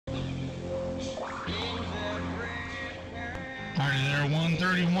Hey there,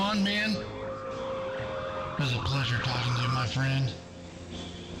 131, man. It was a pleasure talking to you, my friend.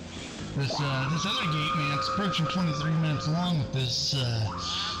 This other gate, man, it's approaching 23 minutes long with this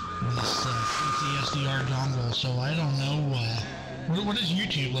SDR dongle, so I don't know, what does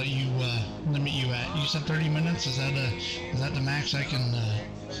YouTube let you, limit you at? You said 30 minutes? Is that the max I can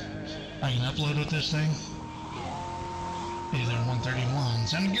upload with this thing? Hey there, 131.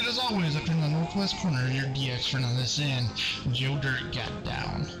 Sounding good as always up in the northwest corner of your DX friend on this end. Joe Dirt got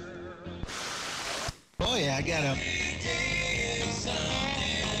down. Oh yeah, I got him.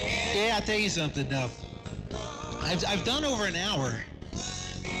 Yeah, I'll tell you something though. I've done over an hour.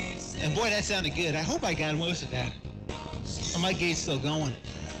 And boy, that sounded good. I hope I got most of that. Oh, my gate's still going.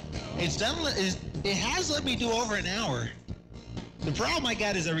 It has let me do over an hour. The problem I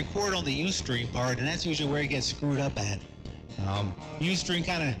got is I record on the Ustream part, and that's usually where it gets screwed up at. Ustream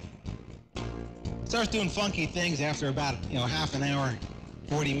kind of starts doing funky things after about, half an hour,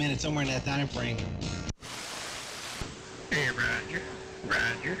 40 minutes, somewhere in that time frame. Hey,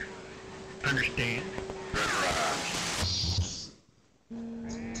 Roger. Understand.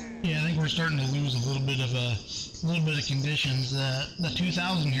 Yeah, I think we're starting to lose a little bit of conditions. The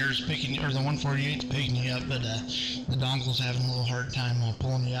 2000 here is picking, or the 148 is picking you up, but the dongle's having a little hard time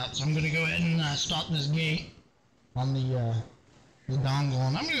pulling you out. So I'm going to go ahead and stop this gate on the dongle,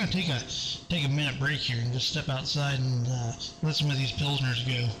 and I'm going to take a minute break here and just step outside and let some of these Pilsners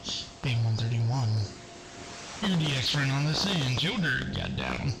go. Hey, 131. Your DX friend on this end, Joe Dirt got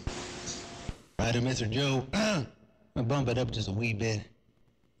down. Right, Mr. Joe. I'll bump it up just a wee bit.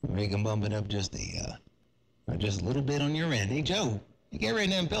 We can bump it up just a little bit on your end. Hey, Joe, you get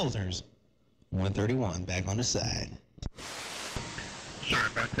rid of them Pilsners. 131, back on the side. Sorry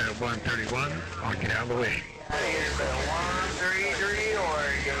about that, 131. I'll get out of the way. Here's the 133,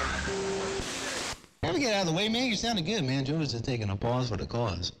 Oregon. Have get out of the way, man. You sounded good, man. Joe was just taking a pause for the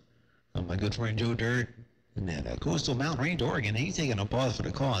cause. My good friend Joe Dirt in that Coastal Mountain Range, Oregon, he's taking a pause for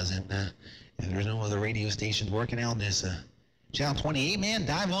the cause. And there's no other radio stations working out in this Channel 28, man.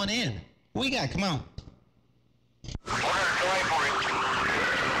 Dive on in. What we got? Come on.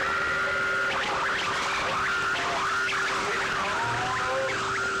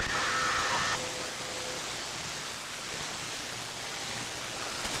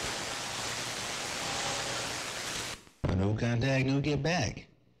 No contact, no get back.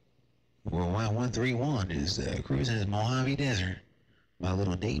 Worldwide 131 is cruising in the Mojave Desert. My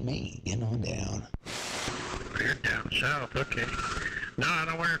little date mate getting on down. You're down south, okay. No, I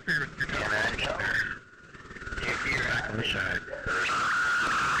don't want to interfere with your conversation there. You're back on the side.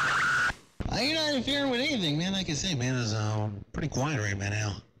 You're not interfering with anything, man. Like I say, man, it's pretty quiet right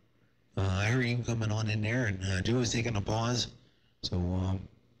now. I heard you coming on in there, and Joe was taking a pause. So,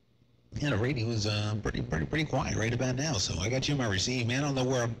 yeah, the radio is pretty quiet right about now. So I got you in my receive, man. I don't know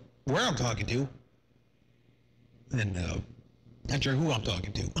where I'm talking to, and not sure who I'm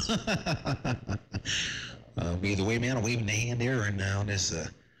talking to. Be the way, man. I'm waving the hand there, and on this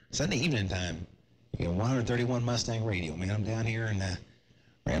Sunday evening time, you got 131 Mustang Radio, man. I'm down here in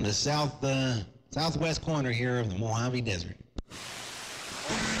right in the southwest corner here of the Mojave Desert.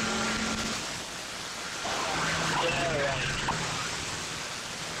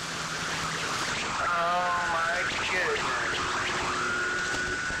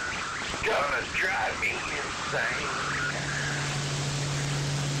 Gonna drive me insane.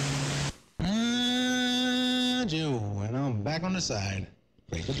 Joe, and I'm back on the side.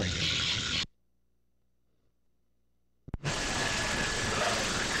 Break it.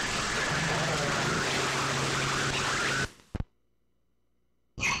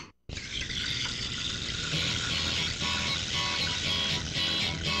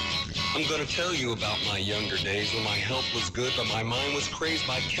 I'm going to tell you about my younger days when my health was good, but my mind was crazed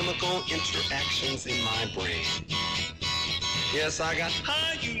by chemical interactions in my brain. Yes, I got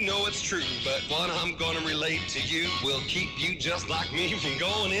high, you know it's true, but what I'm going to relate to you will keep you just like me from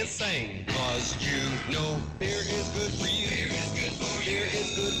going insane. Cause you know beer is good for you. Beer is good for you. Beer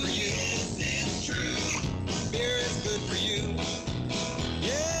is good for you. This is true. Beer is good for you.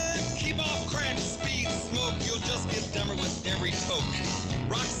 Yeah, keep off crack, speed, smoke. You'll just get dumber with every toke.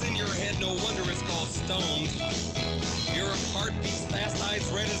 Rocks in your head, no wonder it's called stoned. Your heart beats fast, eyes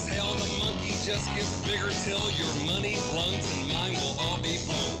red as hell. The monkey just gets bigger till your money, lungs, and mind will all be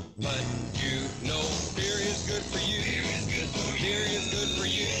blown. But you know beer is good for you. Beer is good for you. Beer is good for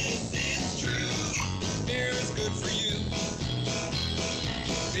you. This is true. Beer is good for you.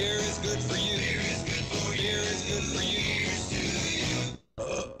 Beer is good for you. Beer is good for you. Beer is good for you.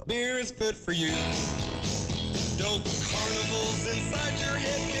 Beer is good for you. Dope carnivals inside your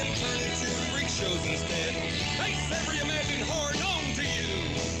head can turn into freak shows instead. Hey, place every imagined horror known to you.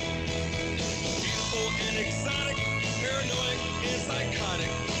 Beautiful and exotic, paranoid and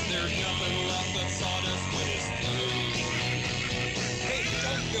psychotic. There's nothing left but sawdust when it's through. Hey,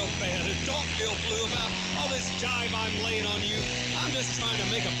 don't feel bad, don't feel blue about all this jive I'm laying on you. I'm just trying to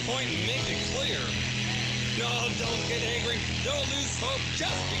make a point and make it clear. No, don't get angry, don't lose hope.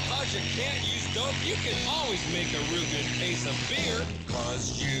 Just because you can't use dope, you can always make a real good case of beer.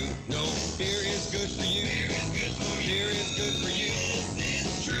 Cause you know beer is good for you. Beer is good for you. This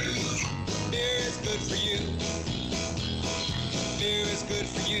is true. Beer is good for you. Beer is good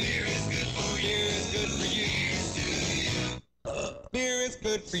for you. Beer is good for you. Beer is good for you. Beer is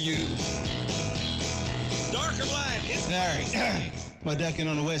good for you. Dark or light, it's Alright, my ducking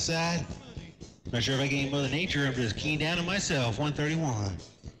on the west side. Not sure if I can Mother Nature, I'm just keying down on myself, 131.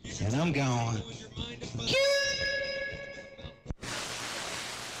 And I'm gone.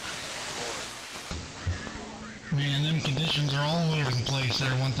 Man, them conditions are all over the place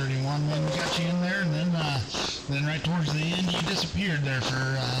there, 131. Man, we got you in there, and then right towards the end, you disappeared there for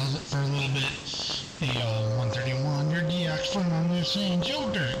a little bit. Hey, 131, your DX from on this saying Joe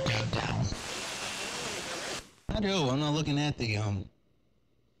Dirt got down. I do. I'm not looking at the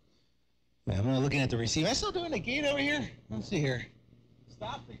I'm not looking at the receiver. Am I still doing the gate over here? Let's see here.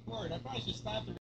 Stop record. I probably should stop the